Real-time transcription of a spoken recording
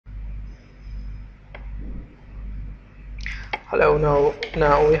Hello,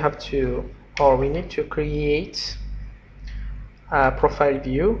 now we have to, or we need to create a profile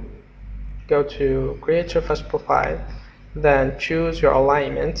view. Go to create your first profile, then choose your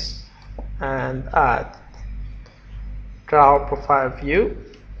alignments and add draw profile view.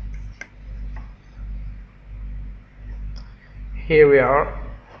 Here we are.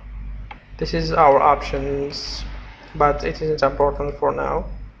 This is our options, but it isn't important for now.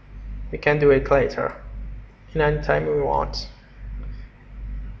 We can do it later in any time we want.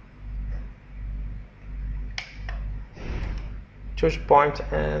 Choose point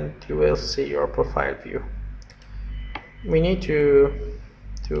and you will see your profile view. We need to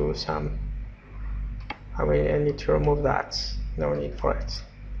do some, I need to remove that. No need for it.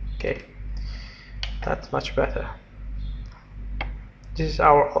 Okay, that's much better. This is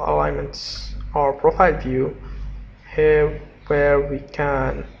our alignments, our profile view. Here where we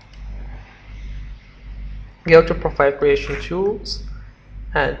can go to profile creation tools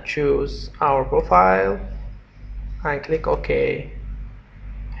and choose our profile and click OK.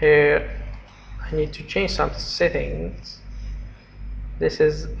 Here I need to change some settings. This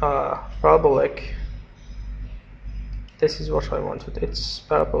is parabolic. This is what I wanted. It's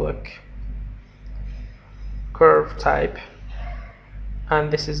parabolic curve type,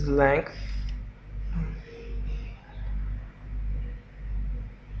 and this is the length.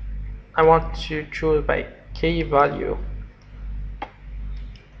 I want to choose by key value,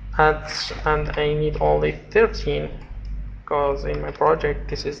 and I need only 13 because in my project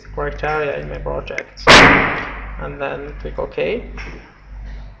this is the criteria in my project. And then click OK.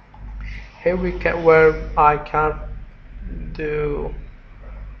 Here we can, where I can do,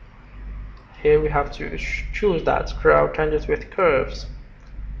 here we have to choose that draw changes with curves,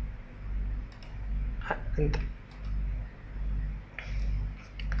 and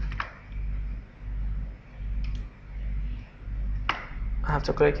I have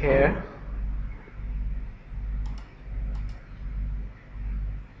to click here.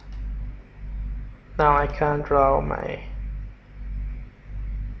 Now I can draw my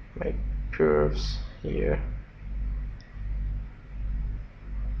curves here.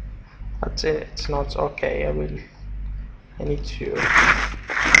 That's it. It's not okay. I need to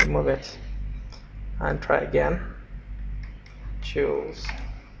remove it and try again. Choose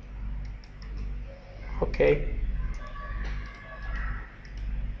okay.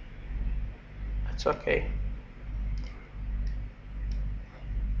 It's okay.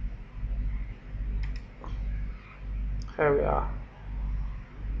 Here we are.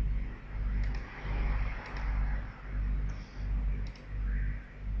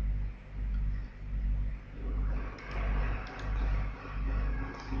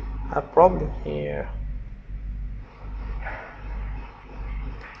 A problem here.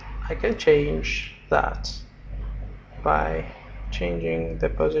 I can change that by changing the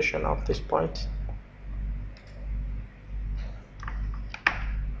position of this point.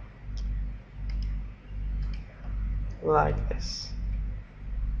 Like this.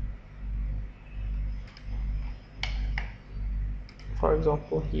 For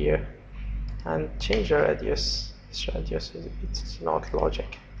example here, and change the radius. This radius it's not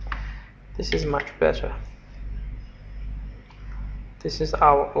logic. This is much better. This is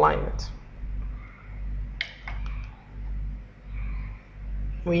our alignment.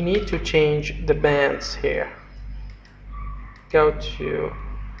 We need to change the bands here. Go to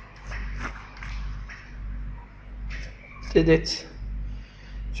edit,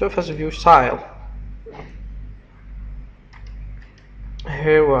 surface view style.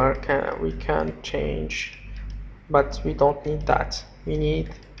 Here we can change, but we don't need that. We need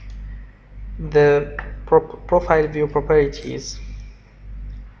the profile view properties.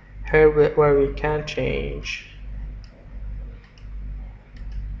 Here where we can change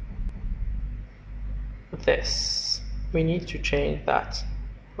this. We need to change that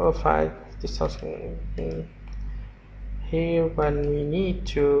profile distance. Here when we need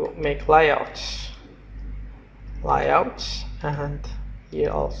to make layouts, and here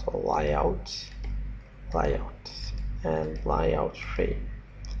also layout and layout free.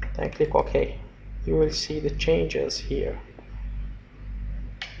 Then click OK. You will see the changes here.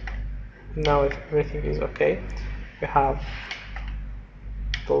 Now if everything is okay, we have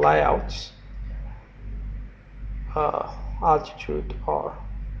the layouts, altitude, or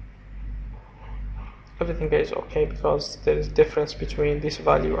everything is okay because there is difference between this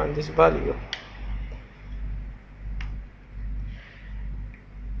value and this value.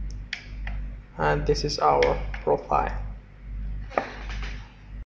 And this is our profile.